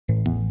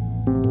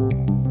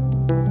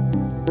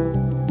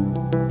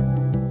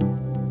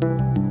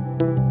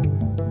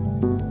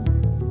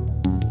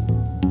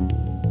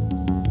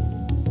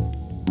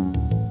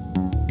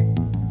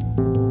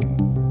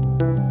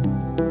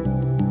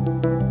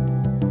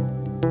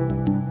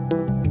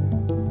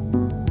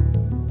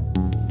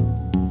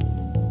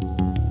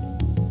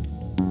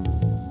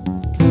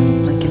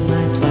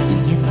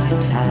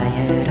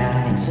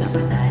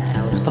summer nights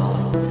I was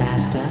falling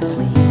fast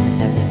asleep,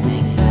 and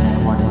everything that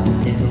I wanted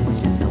to do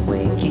was in the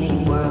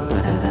waking world,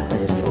 but I left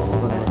it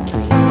for a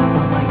dream.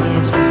 All my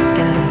years just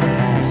scattered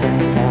as I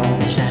fell,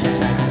 the shattered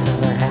fragments of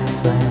a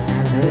half-blind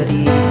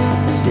melodies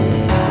as I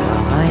stayed for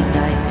all my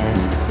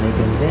nightmares,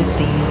 making their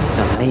scenes,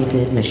 a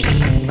made-it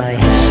machine in my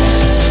head.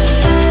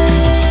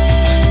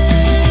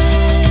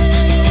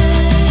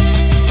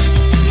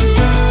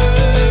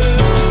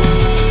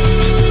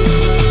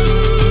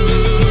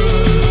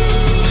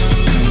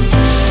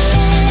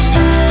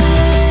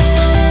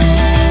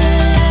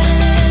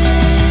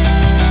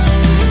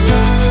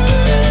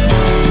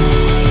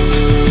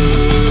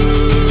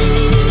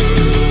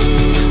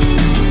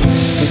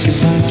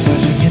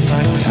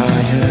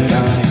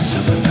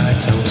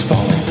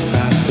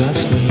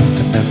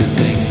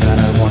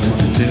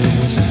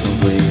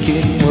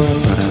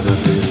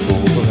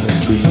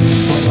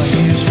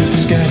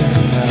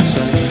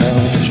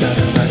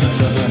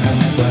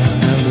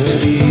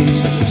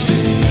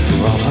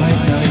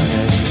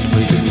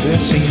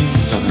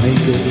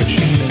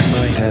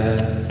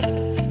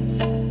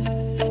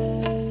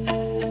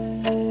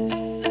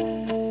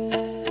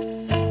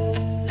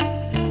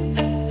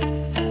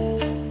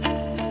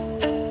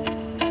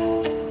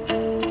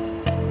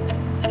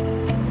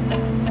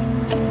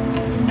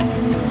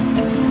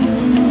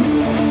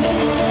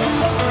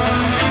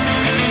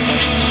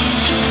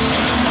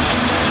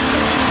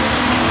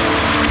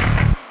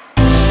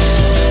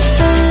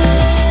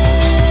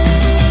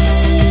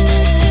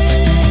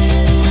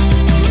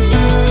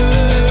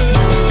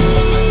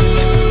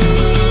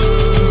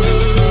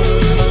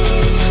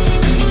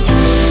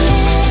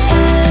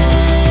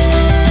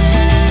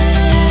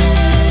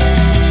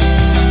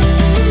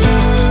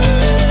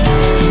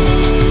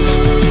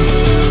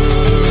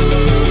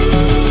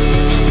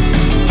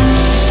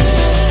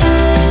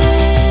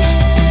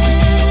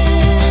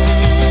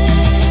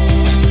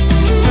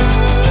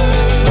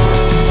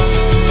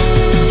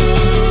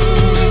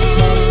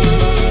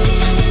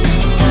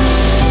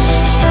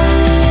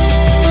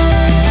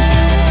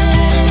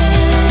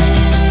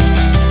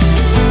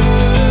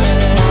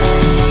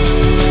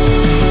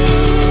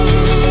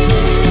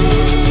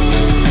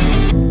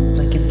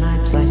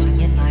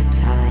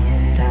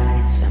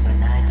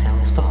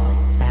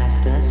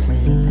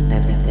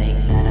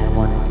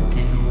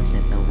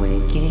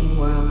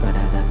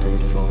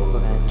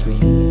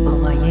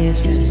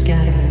 Just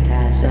scattered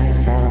as I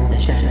fell, the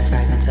shattered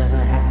fragments of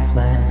a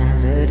half-blind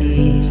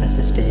melodies as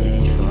the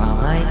stage for all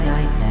my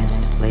nightmares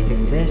to play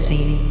through their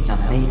scenes. I'm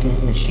made in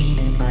the machine.